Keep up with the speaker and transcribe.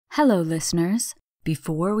Hello, listeners.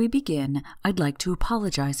 Before we begin, I'd like to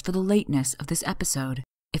apologize for the lateness of this episode.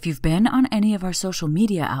 If you've been on any of our social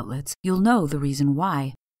media outlets, you'll know the reason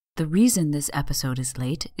why. The reason this episode is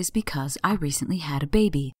late is because I recently had a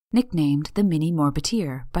baby, nicknamed the Mini Morbid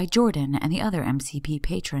by Jordan and the other MCP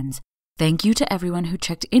patrons. Thank you to everyone who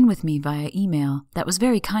checked in with me via email. That was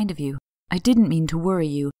very kind of you. I didn't mean to worry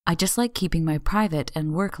you. I just like keeping my private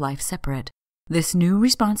and work life separate. This new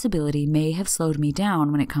responsibility may have slowed me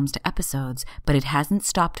down when it comes to episodes, but it hasn't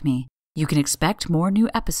stopped me. You can expect more new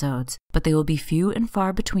episodes, but they will be few and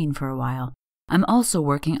far between for a while. I'm also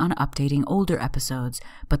working on updating older episodes,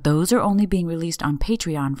 but those are only being released on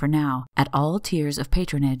Patreon for now, at all tiers of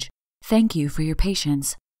patronage. Thank you for your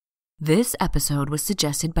patience. This episode was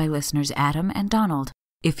suggested by listeners Adam and Donald.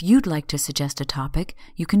 If you'd like to suggest a topic,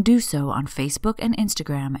 you can do so on Facebook and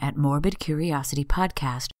Instagram at Morbid Curiosity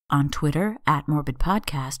Podcast, on Twitter at Morbid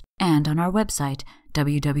Podcast, and on our website,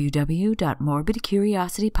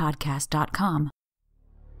 www.morbidcuriositypodcast.com.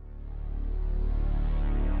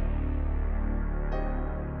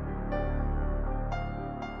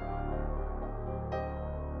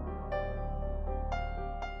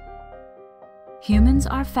 Humans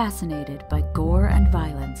are fascinated by gore and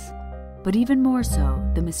violence, but even more so,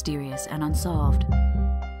 the mysterious and unsolved.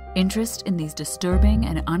 Interest in these disturbing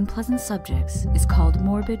and unpleasant subjects is called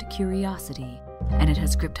morbid curiosity, and it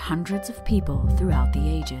has gripped hundreds of people throughout the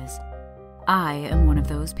ages. I am one of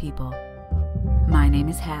those people. My name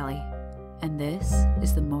is Hallie, and this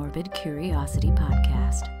is the Morbid Curiosity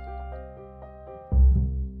Podcast.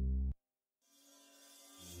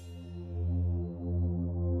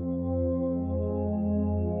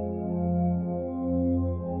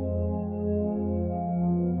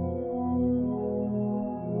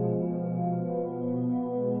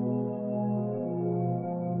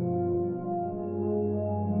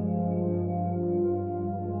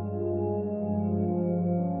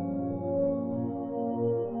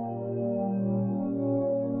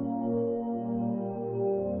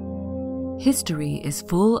 History is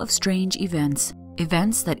full of strange events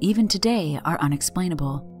that even today are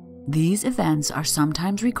unexplainable. These events are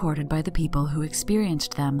sometimes recorded by the people who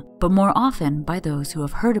experienced them, but more often by those who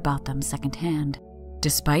have heard about them secondhand.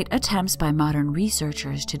 Despite attempts by modern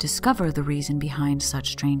researchers to discover the reason behind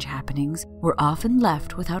such strange happenings, we're often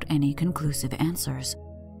left without any conclusive answers.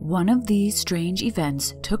 One of these strange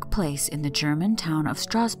events took place in the German town of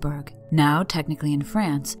Strasbourg, now technically in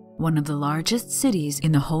France, one of the largest cities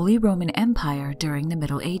in the Holy Roman Empire during the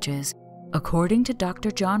Middle Ages. According to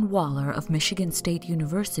Dr. John Waller of Michigan State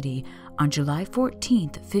University, on July 14,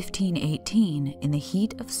 1518, in the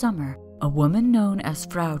heat of summer, a woman known as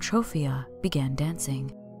Frau Trophia began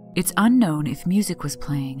dancing. It's unknown if music was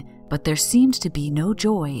playing, but there seemed to be no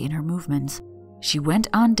joy in her movements. She went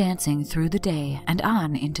on dancing through the day and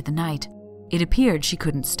on into the night. It appeared she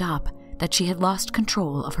couldn't stop, that she had lost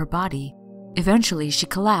control of her body. Eventually, she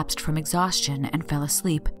collapsed from exhaustion and fell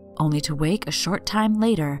asleep, only to wake a short time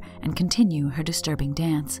later and continue her disturbing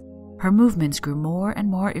dance. Her movements grew more and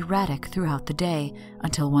more erratic throughout the day,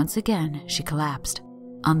 until once again she collapsed.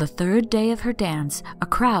 On the third day of her dance, a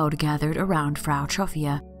crowd gathered around Frau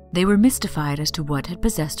Trophia. They were mystified as to what had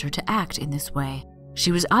possessed her to act in this way.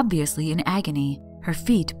 She was obviously in agony, her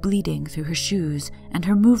feet bleeding through her shoes, and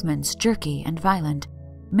her movements jerky and violent.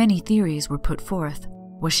 Many theories were put forth.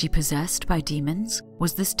 Was she possessed by demons?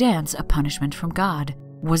 Was this dance a punishment from God?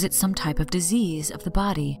 Was it some type of disease of the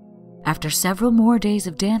body? After several more days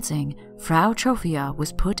of dancing, Frau Trophia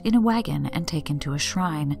was put in a wagon and taken to a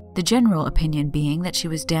shrine, the general opinion being that she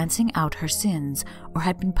was dancing out her sins or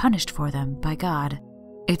had been punished for them by God.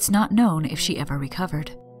 It's not known if she ever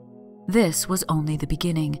recovered. This was only the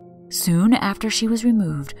beginning. Soon after she was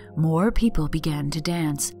removed, more people began to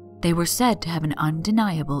dance. They were said to have an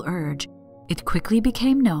undeniable urge. It quickly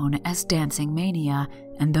became known as Dancing Mania,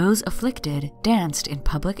 and those afflicted danced in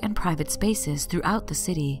public and private spaces throughout the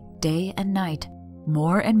city, day and night.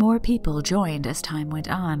 More and more people joined as time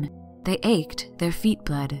went on. They ached, their feet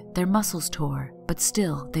bled, their muscles tore, but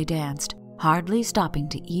still they danced, hardly stopping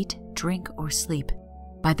to eat, drink, or sleep.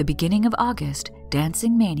 By the beginning of August,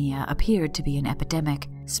 Dancing Mania appeared to be an epidemic,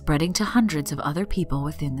 spreading to hundreds of other people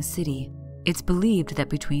within the city. It's believed that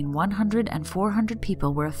between 100 and 400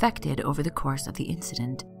 people were affected over the course of the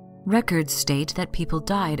incident. Records state that people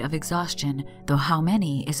died of exhaustion, though how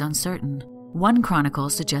many is uncertain. One chronicle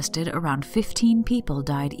suggested around 15 people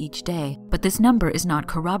died each day, but this number is not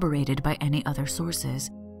corroborated by any other sources.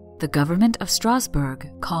 The government of Strasbourg,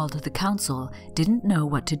 called the Council, didn't know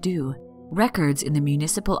what to do. Records in the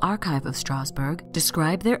Municipal Archive of Strasbourg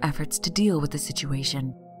describe their efforts to deal with the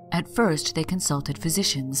situation. At first, they consulted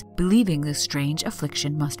physicians, believing the strange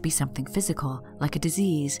affliction must be something physical, like a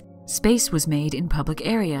disease. Space was made in public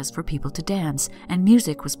areas for people to dance, and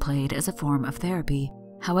music was played as a form of therapy.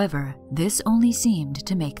 However, this only seemed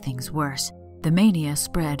to make things worse. The mania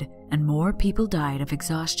spread, and more people died of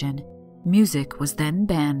exhaustion. Music was then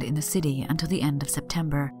banned in the city until the end of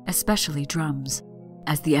September, especially drums.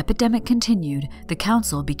 As the epidemic continued, the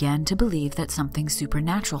council began to believe that something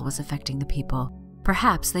supernatural was affecting the people.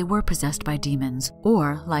 Perhaps they were possessed by demons,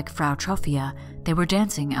 or, like Frau Trophia, they were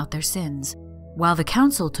dancing out their sins. While the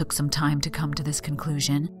council took some time to come to this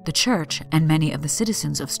conclusion, the church and many of the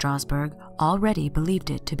citizens of Strasbourg already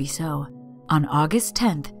believed it to be so. On August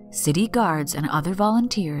 10th, city guards and other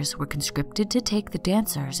volunteers were conscripted to take the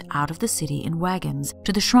dancers out of the city in wagons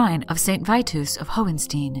to the shrine of St. Vitus of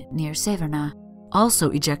Hohenstein near Severna.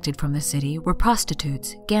 Also ejected from the city were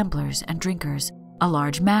prostitutes, gamblers, and drinkers. A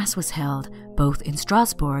large mass was held, both in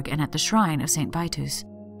Strasbourg and at the shrine of St. Vitus.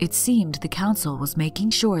 It seemed the council was making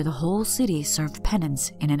sure the whole city served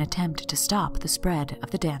penance in an attempt to stop the spread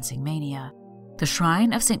of the dancing mania. The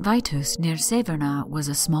shrine of St. Vitus near Severna was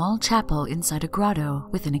a small chapel inside a grotto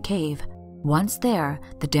within a cave. Once there,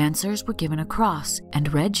 the dancers were given a cross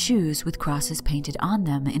and red shoes with crosses painted on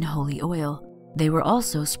them in holy oil. They were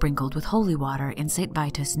also sprinkled with holy water in St.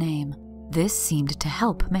 Vitus' name. This seemed to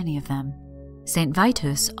help many of them. St.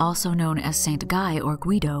 Vitus, also known as St. Guy or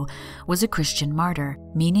Guido, was a Christian martyr,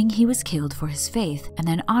 meaning he was killed for his faith and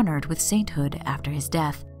then honored with sainthood after his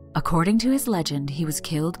death. According to his legend, he was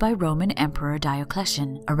killed by Roman Emperor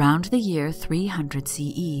Diocletian around the year 300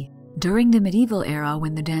 CE. During the medieval era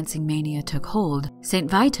when the dancing mania took hold, St.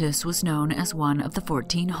 Vitus was known as one of the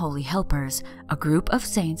 14 Holy Helpers, a group of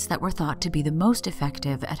saints that were thought to be the most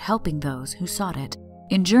effective at helping those who sought it.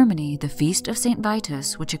 In Germany, the Feast of St.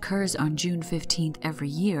 Vitus, which occurs on June 15th every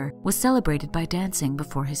year, was celebrated by dancing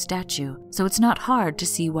before his statue, so it's not hard to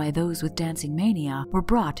see why those with dancing mania were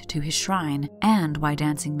brought to his shrine, and why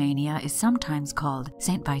dancing mania is sometimes called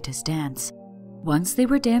St. Vitus Dance. Once they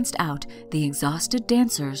were danced out, the exhausted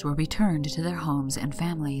dancers were returned to their homes and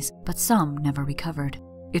families, but some never recovered.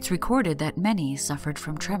 It's recorded that many suffered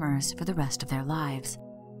from tremors for the rest of their lives.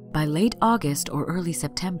 By late August or early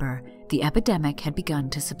September, the epidemic had begun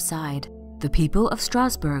to subside. The people of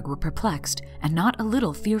Strasbourg were perplexed and not a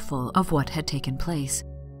little fearful of what had taken place.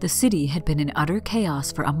 The city had been in utter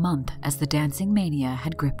chaos for a month as the dancing mania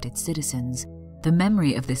had gripped its citizens. The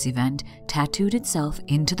memory of this event tattooed itself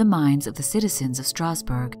into the minds of the citizens of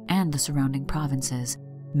Strasbourg and the surrounding provinces.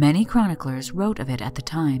 Many chroniclers wrote of it at the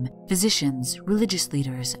time, physicians, religious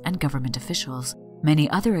leaders, and government officials. Many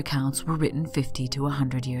other accounts were written 50 to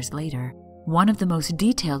 100 years later. One of the most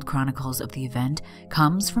detailed chronicles of the event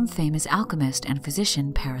comes from famous alchemist and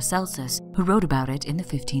physician Paracelsus, who wrote about it in the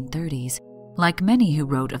 1530s. Like many who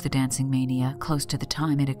wrote of the dancing mania close to the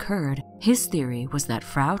time it occurred, his theory was that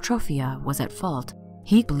Frau Trophia was at fault.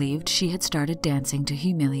 He believed she had started dancing to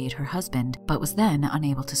humiliate her husband, but was then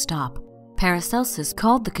unable to stop. Paracelsus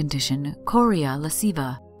called the condition chorea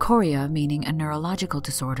lasciva, chorea meaning a neurological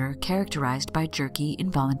disorder characterized by jerky,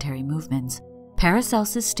 involuntary movements.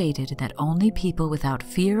 Paracelsus stated that only people without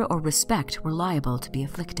fear or respect were liable to be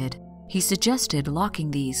afflicted. He suggested locking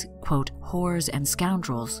these, quote, whores and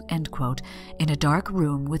scoundrels, end quote, in a dark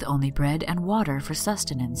room with only bread and water for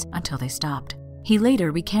sustenance until they stopped. He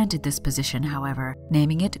later recanted this position, however,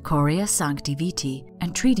 naming it chorea sancti vitae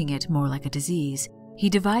and treating it more like a disease. He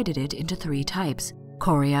divided it into 3 types: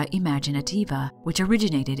 chorea imaginativa, which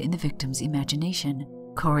originated in the victim's imagination,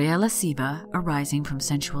 chorea lasciva, arising from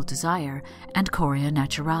sensual desire, and chorea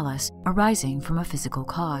naturalis, arising from a physical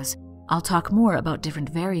cause. I'll talk more about different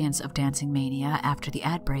variants of dancing mania after the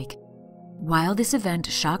ad break. While this event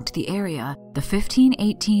shocked the area, the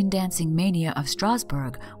 1518 dancing mania of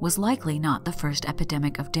Strasbourg was likely not the first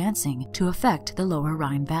epidemic of dancing to affect the lower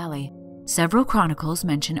Rhine Valley. Several chronicles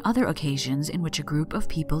mention other occasions in which a group of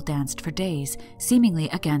people danced for days, seemingly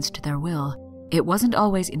against their will. It wasn't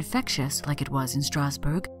always infectious like it was in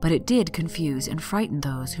Strasbourg, but it did confuse and frighten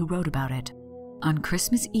those who wrote about it. On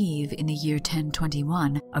Christmas Eve in the year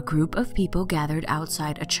 1021, a group of people gathered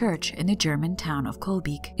outside a church in the German town of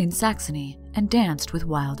Kolbeek in Saxony and danced with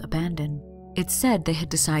wild abandon. It's said they had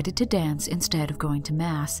decided to dance instead of going to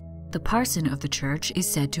Mass. The parson of the church is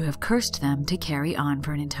said to have cursed them to carry on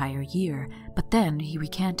for an entire year, but then he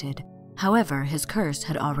recanted. However, his curse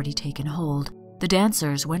had already taken hold. The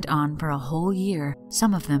dancers went on for a whole year,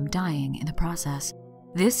 some of them dying in the process.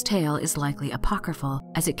 This tale is likely apocryphal,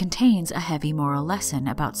 as it contains a heavy moral lesson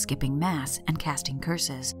about skipping Mass and casting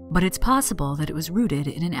curses, but it's possible that it was rooted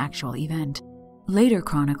in an actual event. Later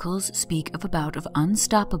chronicles speak of a bout of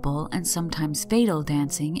unstoppable and sometimes fatal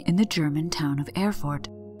dancing in the German town of Erfurt.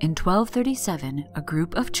 In 1237, a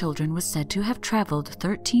group of children was said to have traveled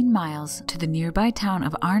 13 miles to the nearby town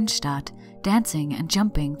of Arnstadt, dancing and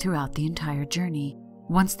jumping throughout the entire journey.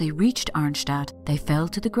 Once they reached Arnstadt, they fell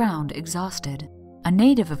to the ground exhausted. A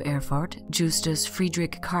native of Erfurt, Justus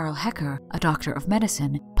Friedrich Karl Hecker, a doctor of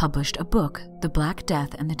medicine, published a book, The Black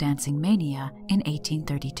Death and the Dancing Mania, in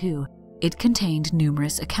 1832. It contained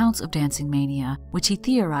numerous accounts of dancing mania, which he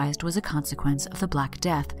theorized was a consequence of the Black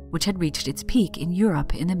Death, which had reached its peak in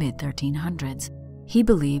Europe in the mid-1300s. He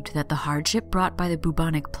believed that the hardship brought by the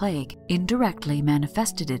bubonic plague indirectly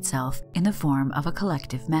manifested itself in the form of a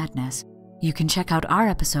collective madness. You can check out our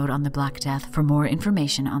episode on the Black Death for more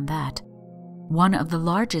information on that. One of the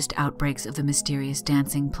largest outbreaks of the mysterious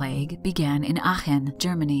dancing plague began in Aachen,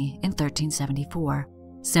 Germany, in 1374.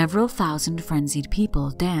 Several thousand frenzied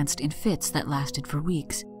people danced in fits that lasted for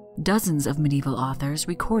weeks. Dozens of medieval authors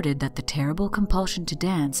recorded that the terrible compulsion to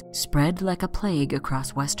dance spread like a plague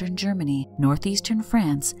across western Germany, northeastern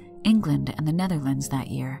France, England, and the Netherlands that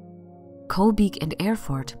year. Kolbeek and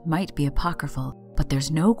Erfurt might be apocryphal, but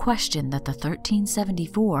there's no question that the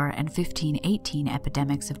 1374 and 1518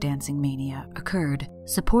 epidemics of dancing mania occurred,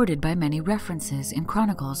 supported by many references in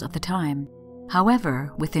chronicles of the time.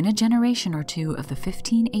 However, within a generation or two of the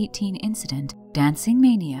 1518 incident, dancing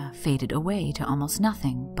mania faded away to almost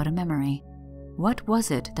nothing but a memory. What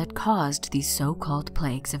was it that caused these so-called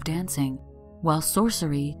plagues of dancing? While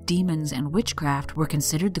sorcery, demons, and witchcraft were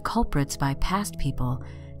considered the culprits by past people,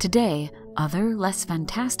 today other, less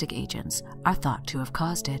fantastic agents are thought to have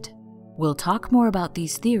caused it. We'll talk more about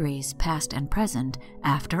these theories, past and present,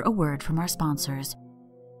 after a word from our sponsors.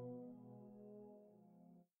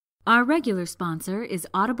 Our regular sponsor is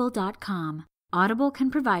Audible.com. Audible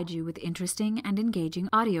can provide you with interesting and engaging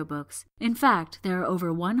audiobooks. In fact, there are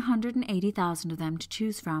over 180,000 of them to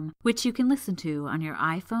choose from, which you can listen to on your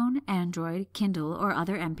iPhone, Android, Kindle, or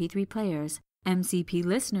other MP3 players. MCP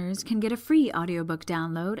listeners can get a free audiobook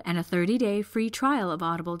download and a 30-day free trial of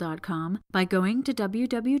Audible.com by going to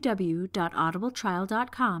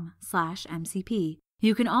www.audibletrial.com/MCP.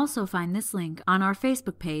 You can also find this link on our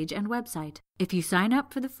Facebook page and website. If you sign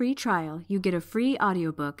up for the free trial, you get a free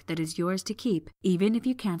audiobook that is yours to keep, even if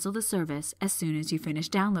you cancel the service as soon as you finish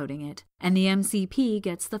downloading it. And the MCP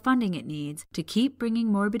gets the funding it needs to keep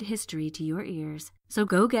bringing morbid history to your ears. So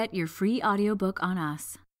go get your free audiobook on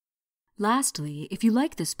us. Lastly, if you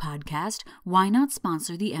like this podcast, why not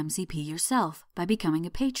sponsor the MCP yourself by becoming a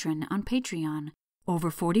patron on Patreon?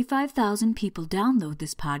 Over 45,000 people download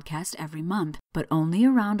this podcast every month, but only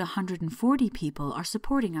around 140 people are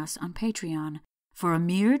supporting us on Patreon. For a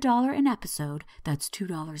mere $1 an episode, that's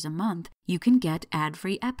 $2 a month, you can get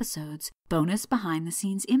ad-free episodes, bonus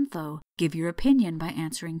behind-the-scenes info, give your opinion by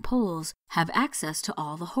answering polls, have access to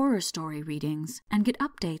all the horror story readings, and get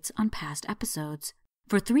updates on past episodes.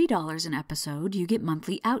 For $3 an episode, you get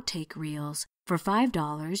monthly outtake reels. For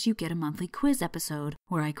 $5, you get a monthly quiz episode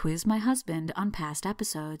where I quiz my husband on past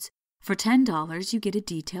episodes. For $10, you get a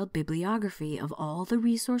detailed bibliography of all the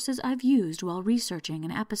resources I've used while researching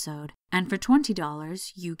an episode. And for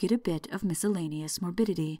 $20, you get a bit of miscellaneous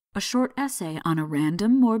morbidity, a short essay on a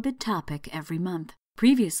random morbid topic every month.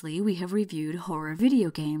 Previously, we have reviewed horror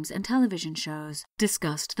video games and television shows,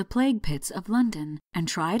 discussed the plague pits of London, and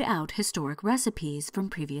tried out historic recipes from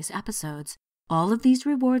previous episodes. All of these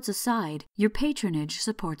rewards aside, your patronage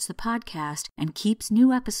supports the podcast and keeps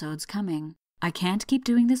new episodes coming. I can't keep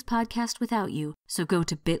doing this podcast without you, so go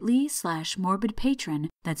to bit.ly/morbidpatron,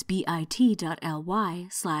 that's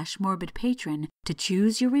bit.ly/morbidpatron, to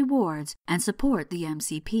choose your rewards and support the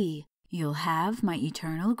MCP. You'll have my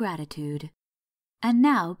eternal gratitude. And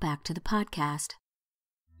now back to the podcast.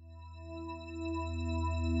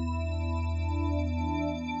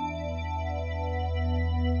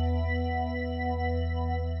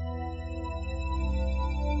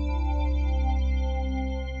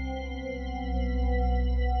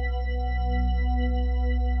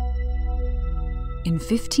 In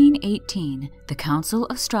 1518, the Council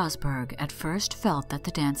of Strasbourg at first felt that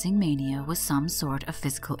the dancing mania was some sort of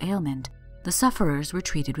physical ailment. The sufferers were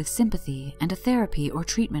treated with sympathy, and a therapy or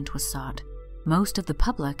treatment was sought. Most of the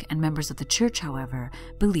public and members of the church, however,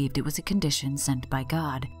 believed it was a condition sent by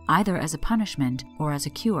God, either as a punishment or as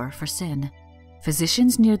a cure for sin.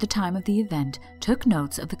 Physicians near the time of the event took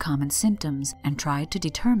notes of the common symptoms and tried to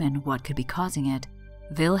determine what could be causing it.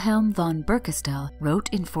 Wilhelm von Berkestel wrote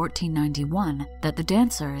in 1491 that the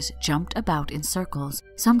dancers jumped about in circles,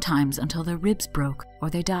 sometimes until their ribs broke or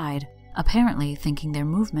they died, apparently thinking their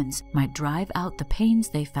movements might drive out the pains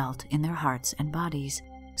they felt in their hearts and bodies.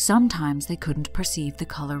 Sometimes they couldn't perceive the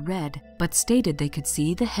color red, but stated they could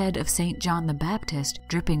see the head of St. John the Baptist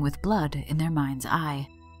dripping with blood in their mind's eye.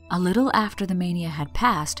 A little after the mania had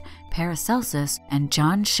passed, Paracelsus and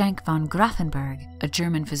John Schenk von Grafenberg, a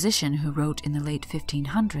German physician who wrote in the late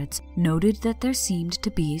 1500s, noted that there seemed to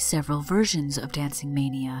be several versions of dancing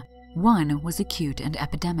mania. One was acute and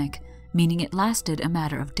epidemic, meaning it lasted a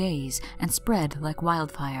matter of days and spread like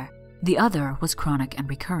wildfire. The other was chronic and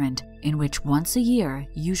recurrent, in which once a year,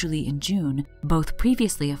 usually in June, both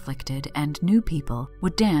previously afflicted and new people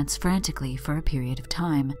would dance frantically for a period of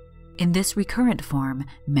time. In this recurrent form,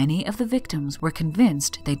 many of the victims were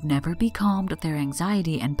convinced they'd never be calmed of their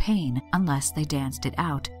anxiety and pain unless they danced it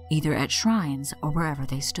out, either at shrines or wherever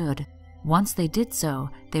they stood. Once they did so,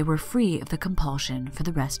 they were free of the compulsion for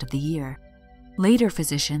the rest of the year. Later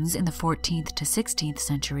physicians in the 14th to 16th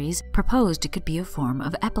centuries proposed it could be a form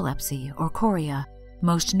of epilepsy or chorea.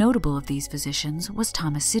 Most notable of these physicians was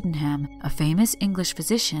Thomas Sydenham, a famous English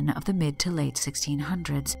physician of the mid to late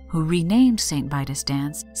 1600s, who renamed St. Vitus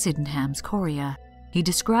dance Sydenham's chorea. He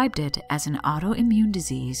described it as an autoimmune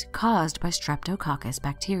disease caused by Streptococcus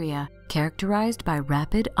bacteria, characterized by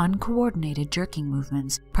rapid, uncoordinated jerking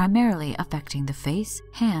movements, primarily affecting the face,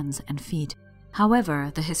 hands, and feet.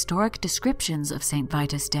 However, the historic descriptions of St.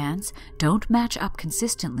 Vitus dance don't match up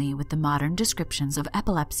consistently with the modern descriptions of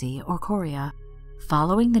epilepsy or chorea.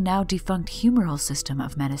 Following the now defunct humoral system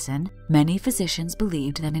of medicine, many physicians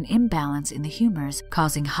believed that an imbalance in the humors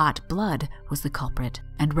causing hot blood was the culprit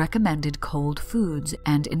and recommended cold foods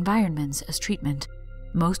and environments as treatment.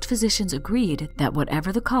 Most physicians agreed that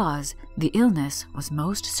whatever the cause, the illness was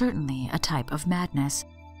most certainly a type of madness.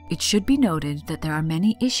 It should be noted that there are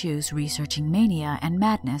many issues researching mania and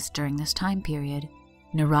madness during this time period.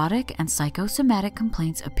 Neurotic and psychosomatic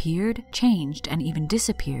complaints appeared, changed, and even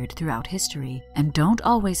disappeared throughout history, and don't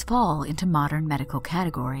always fall into modern medical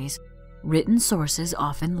categories. Written sources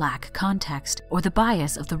often lack context, or the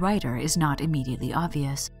bias of the writer is not immediately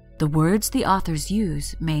obvious. The words the authors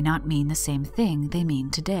use may not mean the same thing they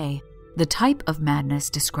mean today. The type of madness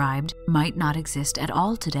described might not exist at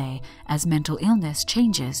all today, as mental illness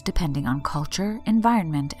changes depending on culture,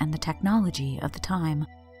 environment, and the technology of the time.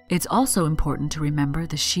 It's also important to remember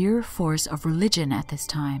the sheer force of religion at this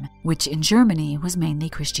time, which in Germany was mainly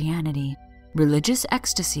Christianity. Religious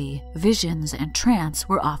ecstasy, visions, and trance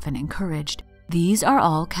were often encouraged. These are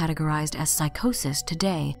all categorized as psychosis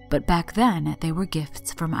today, but back then they were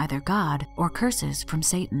gifts from either God or curses from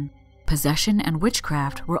Satan. Possession and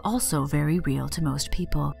witchcraft were also very real to most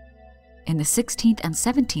people. In the 16th and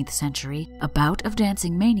 17th century, a bout of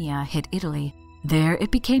dancing mania hit Italy. There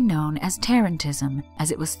it became known as tarantism,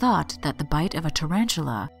 as it was thought that the bite of a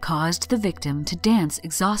tarantula caused the victim to dance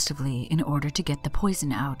exhaustively in order to get the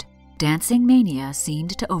poison out. Dancing mania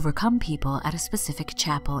seemed to overcome people at a specific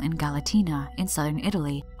chapel in Galatina in southern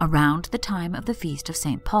Italy around the time of the feast of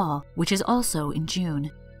St. Paul, which is also in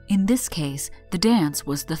June. In this case, the dance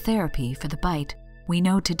was the therapy for the bite. We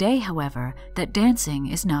know today, however, that dancing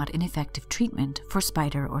is not an effective treatment for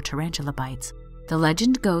spider or tarantula bites. The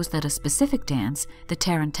legend goes that a specific dance, the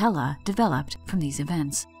tarantella, developed from these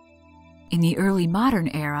events. In the early modern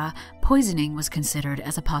era, poisoning was considered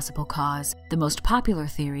as a possible cause, the most popular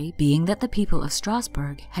theory being that the people of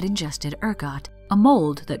Strasbourg had ingested ergot, a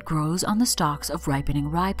mold that grows on the stalks of ripening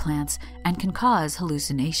rye plants and can cause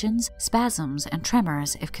hallucinations, spasms, and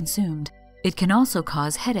tremors if consumed. It can also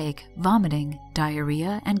cause headache, vomiting,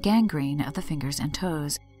 diarrhea, and gangrene of the fingers and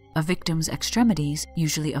toes. A victim's extremities,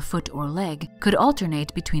 usually a foot or leg, could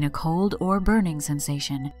alternate between a cold or burning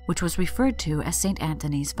sensation, which was referred to as St.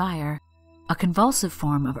 Anthony's fire. A convulsive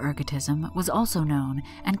form of ergotism was also known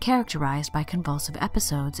and characterized by convulsive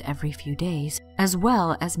episodes every few days, as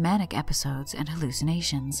well as manic episodes and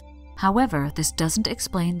hallucinations. However, this doesn't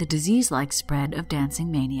explain the disease-like spread of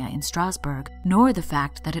dancing mania in Strasbourg, nor the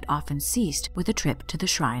fact that it often ceased with a trip to the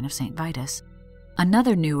shrine of St. Vitus.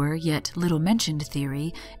 Another newer yet little-mentioned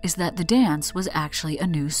theory is that the dance was actually a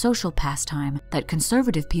new social pastime that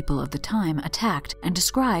conservative people of the time attacked and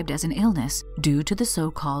described as an illness due to the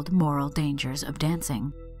so-called moral dangers of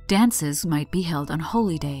dancing. Dances might be held on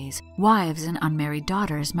holy days, wives and unmarried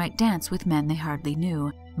daughters might dance with men they hardly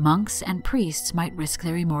knew, monks and priests might risk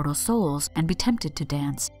their immortal souls and be tempted to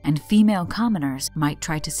dance, and female commoners might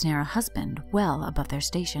try to snare a husband well above their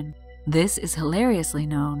station. This is hilariously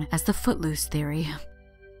known as the footloose theory.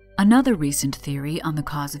 Another recent theory on the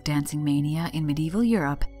cause of dancing mania in medieval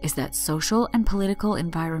Europe is that social and political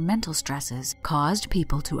environmental stresses caused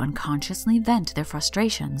people to unconsciously vent their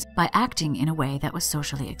frustrations by acting in a way that was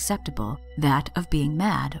socially acceptable, that of being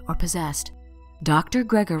mad or possessed. Dr.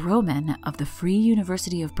 Gregor Roman of the Free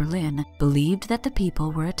University of Berlin believed that the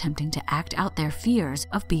people were attempting to act out their fears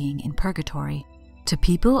of being in purgatory. To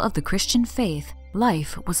people of the Christian faith,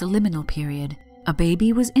 life was a liminal period. A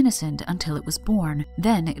baby was innocent until it was born,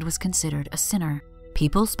 then it was considered a sinner.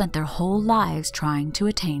 People spent their whole lives trying to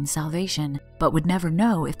attain salvation, but would never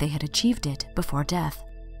know if they had achieved it before death.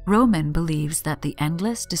 Roman believes that the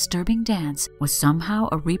endless, disturbing dance was somehow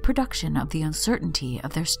a reproduction of the uncertainty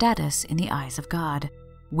of their status in the eyes of God.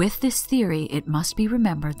 With this theory, it must be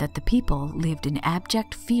remembered that the people lived in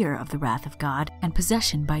abject fear of the wrath of God and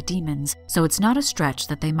possession by demons, so it's not a stretch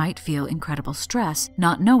that they might feel incredible stress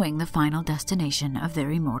not knowing the final destination of their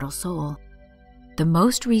immortal soul. The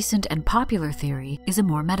most recent and popular theory is a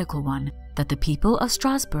more medical one, that the people of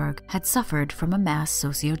Strasbourg had suffered from a mass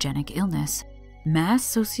sociogenic illness. Mass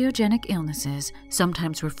sociogenic illnesses,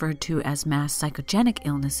 sometimes referred to as mass psychogenic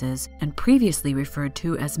illnesses and previously referred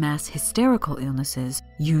to as mass hysterical illnesses,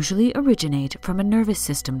 usually originate from a nervous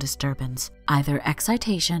system disturbance, either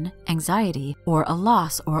excitation, anxiety, or a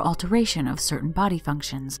loss or alteration of certain body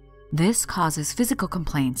functions. This causes physical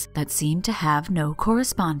complaints that seem to have no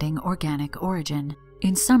corresponding organic origin.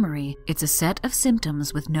 In summary, it's a set of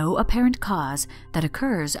symptoms with no apparent cause that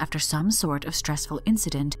occurs after some sort of stressful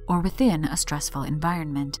incident or within a stressful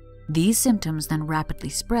environment. These symptoms then rapidly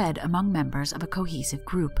spread among members of a cohesive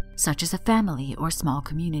group, such as a family or small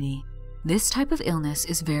community. This type of illness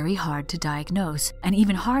is very hard to diagnose and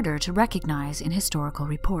even harder to recognize in historical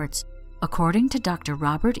reports. According to Dr.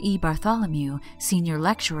 Robert E. Bartholomew, senior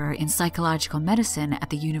lecturer in psychological medicine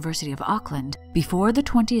at the University of Auckland, before the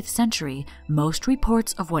 20th century, most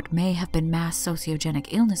reports of what may have been mass sociogenic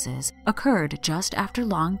illnesses occurred just after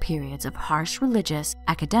long periods of harsh religious,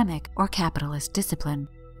 academic, or capitalist discipline.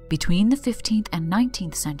 Between the 15th and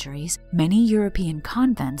 19th centuries, many European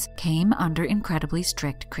convents came under incredibly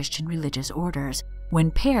strict Christian religious orders. When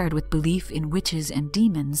paired with belief in witches and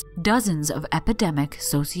demons, dozens of epidemic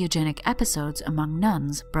sociogenic episodes among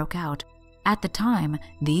nuns broke out. At the time,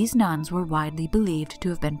 these nuns were widely believed to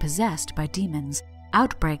have been possessed by demons.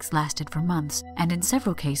 Outbreaks lasted for months, and in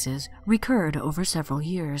several cases, recurred over several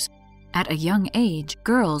years. At a young age,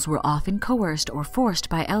 girls were often coerced or forced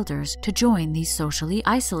by elders to join these socially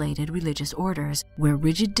isolated religious orders, where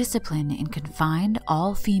rigid discipline in confined,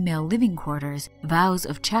 all-female living quarters, vows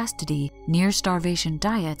of chastity, near-starvation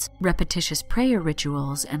diets, repetitious prayer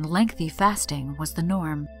rituals, and lengthy fasting was the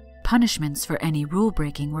norm. Punishments for any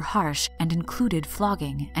rule-breaking were harsh and included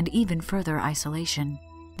flogging and even further isolation.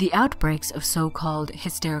 The outbreaks of so-called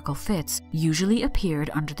hysterical fits usually appeared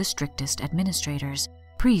under the strictest administrators.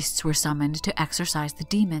 Priests were summoned to exorcise the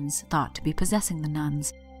demons thought to be possessing the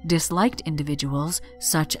nuns. Disliked individuals,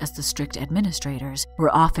 such as the strict administrators,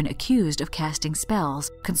 were often accused of casting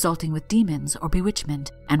spells, consulting with demons or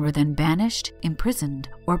bewitchment, and were then banished, imprisoned,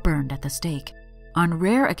 or burned at the stake. On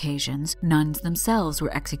rare occasions, nuns themselves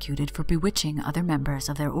were executed for bewitching other members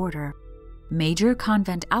of their order. Major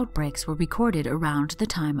convent outbreaks were recorded around the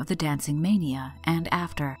time of the Dancing Mania and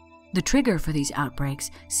after. The trigger for these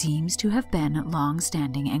outbreaks seems to have been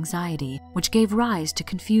long-standing anxiety, which gave rise to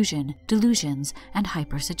confusion, delusions, and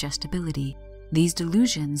hypersuggestibility. These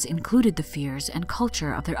delusions included the fears and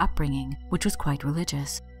culture of their upbringing, which was quite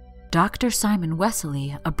religious. Dr. Simon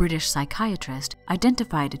Wesley, a British psychiatrist,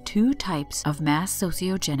 identified two types of mass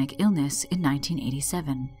sociogenic illness in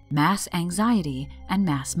 1987: mass anxiety and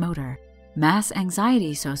mass motor. Mass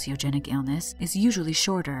anxiety sociogenic illness is usually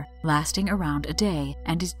shorter, lasting around a day,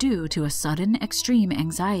 and is due to a sudden extreme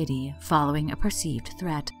anxiety following a perceived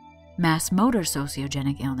threat. Mass motor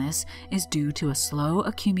sociogenic illness is due to a slow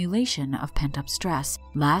accumulation of pent-up stress,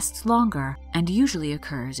 lasts longer, and usually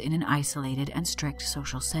occurs in an isolated and strict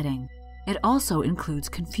social setting. It also includes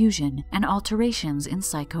confusion and alterations in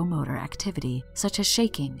psychomotor activity, such as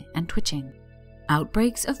shaking and twitching.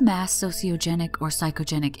 Outbreaks of mass sociogenic or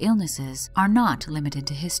psychogenic illnesses are not limited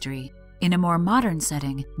to history. In a more modern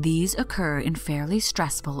setting, these occur in fairly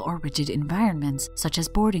stressful or rigid environments such as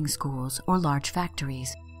boarding schools or large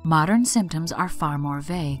factories. Modern symptoms are far more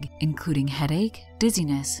vague, including headache,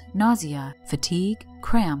 dizziness, nausea, fatigue,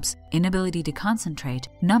 cramps, inability to concentrate,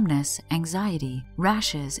 numbness, anxiety,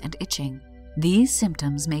 rashes, and itching. These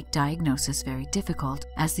symptoms make diagnosis very difficult,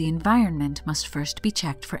 as the environment must first be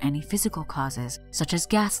checked for any physical causes, such as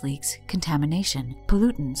gas leaks, contamination,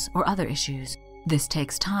 pollutants, or other issues. This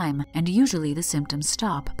takes time, and usually the symptoms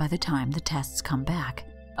stop by the time the tests come back.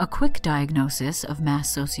 A quick diagnosis of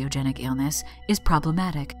mass sociogenic illness is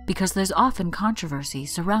problematic because there's often controversy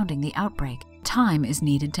surrounding the outbreak. Time is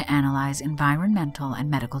needed to analyze environmental and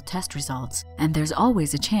medical test results, and there's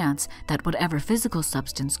always a chance that whatever physical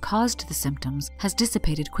substance caused the symptoms has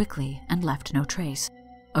dissipated quickly and left no trace.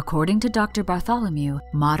 According to Dr. Bartholomew,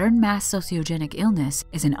 modern mass sociogenic illness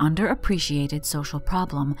is an underappreciated social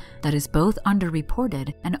problem that is both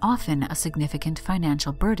underreported and often a significant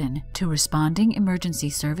financial burden to responding emergency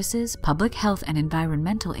services, public health and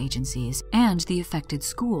environmental agencies, and the affected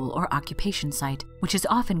school or occupation site, which is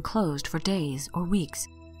often closed for days or weeks.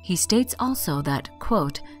 He states also that,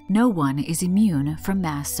 quote, "No one is immune from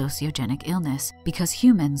mass sociogenic illness because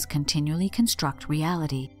humans continually construct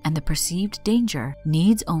reality, and the perceived danger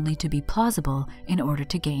needs only to be plausible in order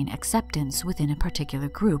to gain acceptance within a particular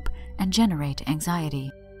group and generate anxiety."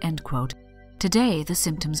 End quote. Today, the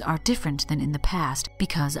symptoms are different than in the past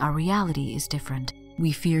because our reality is different.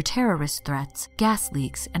 We fear terrorist threats, gas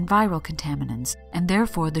leaks, and viral contaminants, and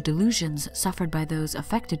therefore the delusions suffered by those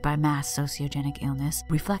affected by mass sociogenic illness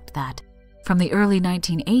reflect that. From the early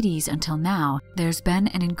 1980s until now, there's been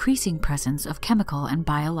an increasing presence of chemical and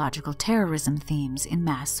biological terrorism themes in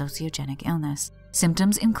mass sociogenic illness.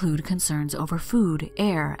 Symptoms include concerns over food,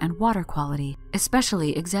 air, and water quality,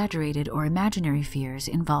 especially exaggerated or imaginary fears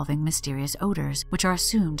involving mysterious odors, which are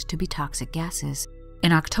assumed to be toxic gases.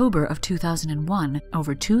 In October of 2001,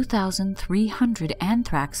 over 2,300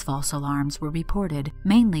 anthrax false alarms were reported,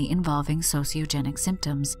 mainly involving sociogenic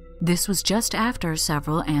symptoms. This was just after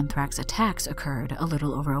several anthrax attacks occurred a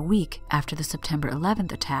little over a week after the September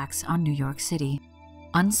 11th attacks on New York City.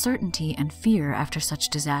 Uncertainty and fear after such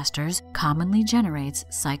disasters commonly generates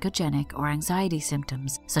psychogenic or anxiety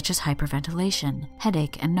symptoms such as hyperventilation,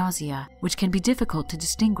 headache, and nausea, which can be difficult to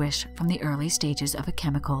distinguish from the early stages of a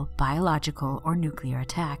chemical, biological, or nuclear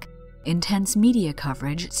attack. Intense media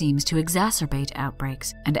coverage seems to exacerbate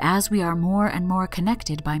outbreaks, and as we are more and more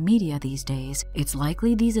connected by media these days, it's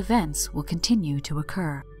likely these events will continue to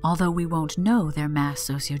occur, although we won't know they're mass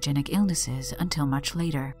sociogenic illnesses until much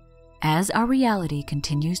later. As our reality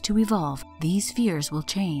continues to evolve, these fears will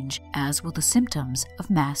change, as will the symptoms of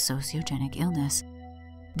mass sociogenic illness.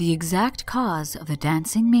 The exact cause of the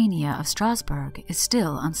Dancing Mania of Strasbourg is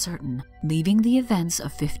still uncertain, leaving the events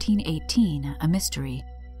of 1518 a mystery.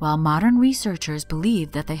 While modern researchers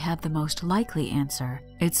believe that they have the most likely answer,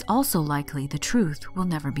 it's also likely the truth will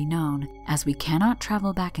never be known, as we cannot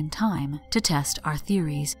travel back in time to test our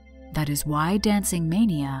theories. That is why Dancing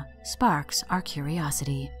Mania sparks our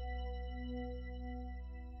curiosity.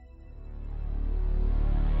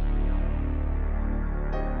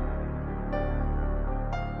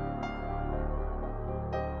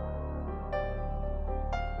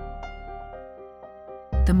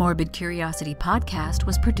 The Morbid Curiosity podcast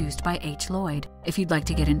was produced by H. Lloyd. If you'd like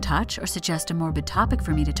to get in touch or suggest a morbid topic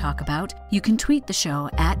for me to talk about, you can tweet the show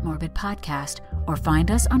at Morbid Podcast or find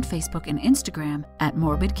us on Facebook and Instagram at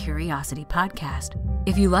Morbid Curiosity Podcast.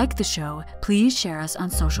 If you like the show, please share us on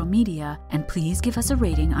social media and please give us a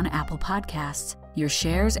rating on Apple Podcasts. Your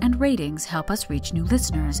shares and ratings help us reach new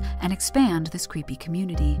listeners and expand this creepy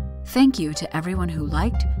community. Thank you to everyone who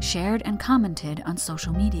liked, shared, and commented on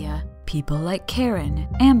social media. People like Karen,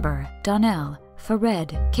 Amber, Donnell, Fared,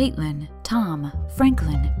 Caitlin, Tom,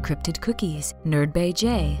 Franklin, Cryptid Cookies, Nerdbay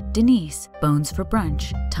J, Denise, Bones for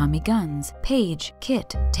Brunch, Tommy Guns, Paige,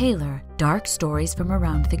 Kit, Taylor, Dark Stories from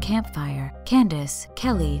Around the Campfire, Candace,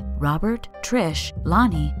 Kelly, Robert, Trish,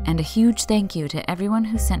 Lonnie, and a huge thank you to everyone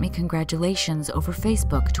who sent me congratulations over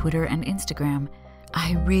Facebook, Twitter, and Instagram.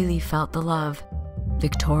 I really felt the love.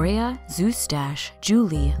 Victoria, Zoostash,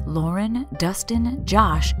 Julie, Lauren, Dustin,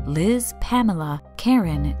 Josh, Liz, Pamela,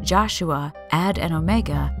 Karen, Joshua, Ad and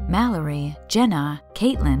Omega, Mallory, Jenna,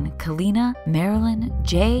 Caitlin, Kalina, Marilyn,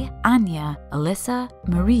 Jay, Anya, Alyssa,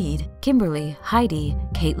 Mareed, Kimberly, Heidi,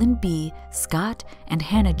 Caitlin B, Scott, and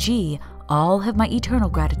Hannah G all have my eternal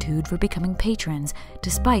gratitude for becoming patrons,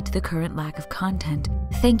 despite the current lack of content.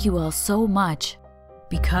 Thank you all so much.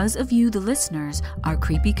 Because of you, the listeners, our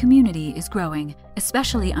creepy community is growing,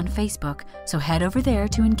 especially on Facebook, so head over there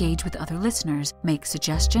to engage with other listeners, make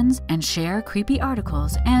suggestions, and share creepy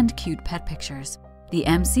articles and cute pet pictures. The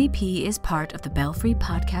MCP is part of the Belfry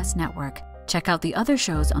Podcast Network. Check out the other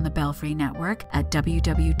shows on the Belfry Network at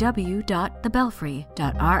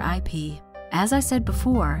www.thebelfry.rip. As I said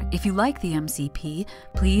before, if you like the MCP,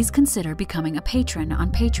 please consider becoming a patron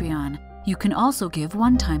on Patreon. You can also give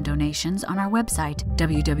one-time donations on our website,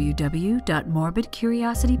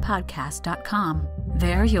 www.morbidcuriositypodcast.com.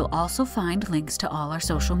 There you'll also find links to all our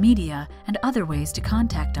social media and other ways to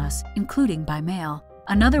contact us, including by mail.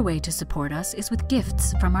 Another way to support us is with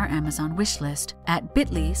gifts from our Amazon wishlist at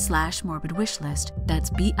bit.ly/morbidwishlist. That's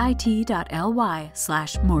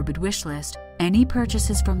bit.ly/morbidwishlist. Any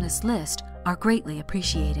purchases from this list are greatly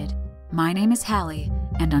appreciated. My name is Hallie,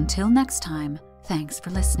 and until next time, thanks for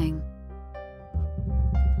listening.